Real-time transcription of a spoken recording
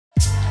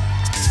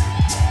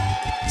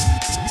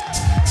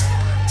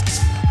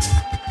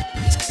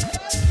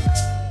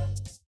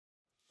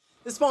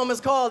poem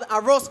is called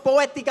Arroz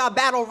Poetica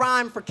Battle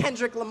Rhyme for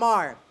Kendrick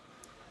Lamar,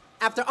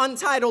 after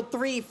Untitled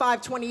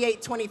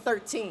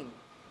 3/5/28/2013.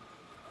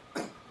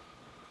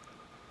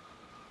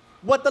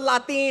 What the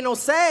Latinos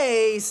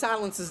say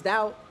silences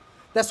doubt.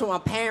 That's what my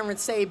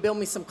parents say, build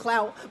me some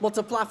clout.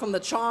 Multiply from the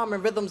charm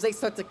and rhythms, they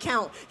start to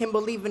count. Him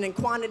believing in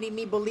quantity,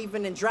 me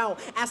believing in drought.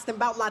 Asked him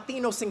about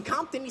Latinos in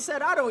Compton, he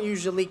said, I don't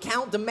usually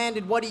count.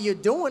 Demanded, what are you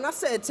doing? I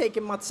said,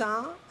 taking my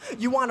time.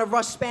 You wanna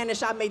rush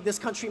Spanish, I made this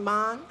country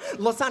mine.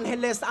 Los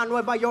Angeles a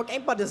Nueva York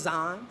ain't by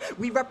design.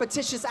 We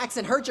repetitious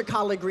accent, heard your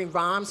collard green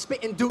rhyme.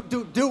 Spitting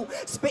do,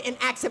 spitting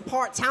accent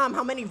part-time.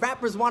 How many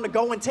rappers wanna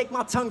go and take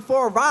my tongue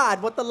for a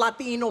ride? What the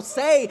Latinos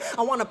say,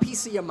 I want a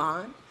piece of your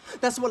mind.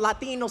 That's what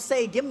Latinos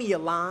say, give me a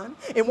line.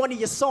 In one of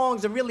your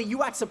songs, and really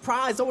you act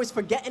surprised, always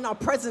forgetting our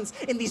presence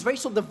in these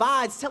racial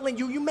divides, telling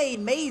you made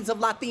maids of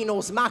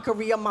Latinos,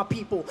 mockery of my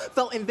people,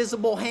 felt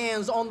invisible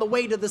hands on the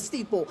way to the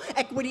steeple.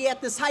 Equity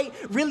at this height,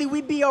 really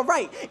we'd be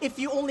alright. If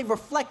you only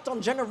reflect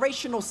on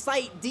generational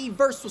sight,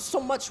 D-verse with so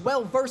much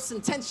well-versed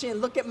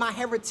intention. Look at my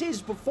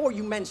heritage before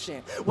you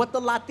mention what the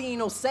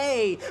Latinos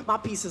say, my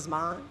piece is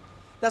mine.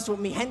 That's what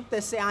mi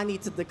gente say I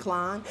need to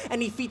decline.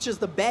 Any features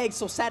to beg,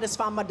 so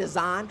satisfy my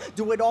design.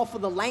 Do it all for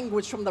the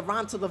language, from the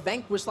rhyme to the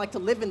vanquish. Like to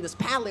live in this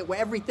palette where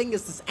everything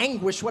is this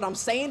anguish. What I'm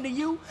saying to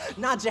you,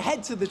 nod your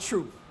head to the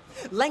truth.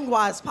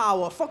 Lengua is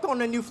power, fuck on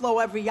a new flow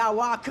every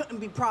hour, I couldn't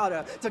be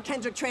prouder. Till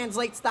Kendrick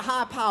translates the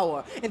high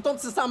power.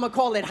 Entonces I'ma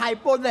call it high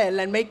poder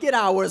and make it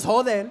ours,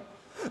 joder.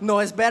 No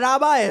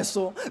esperaba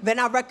eso. Then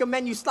I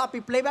recommend you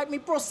sloppy playback mi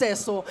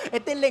proceso.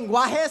 Este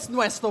lenguaje es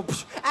nuestro.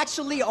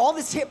 Actually, all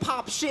this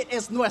hip-hop shit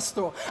is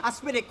nuestro. I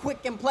spit it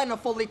quick and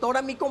plentiful. Y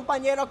toda mi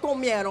compañera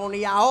comieron.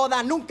 Y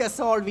ahora nunca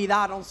se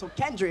olvidaron. So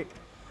Kendrick,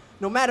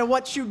 no matter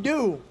what you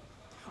do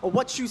or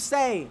what you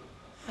say,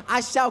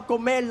 I shall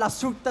comer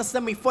las frutas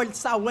de mi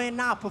fuerza when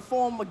I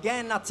perform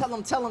again. I tell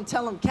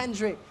him,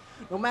 Kendrick,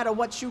 no matter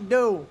what you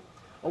do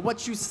or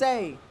what you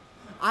say,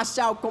 I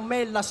shall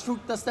comer las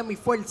frutas de mi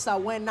fuerza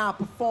when I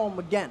perform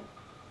again.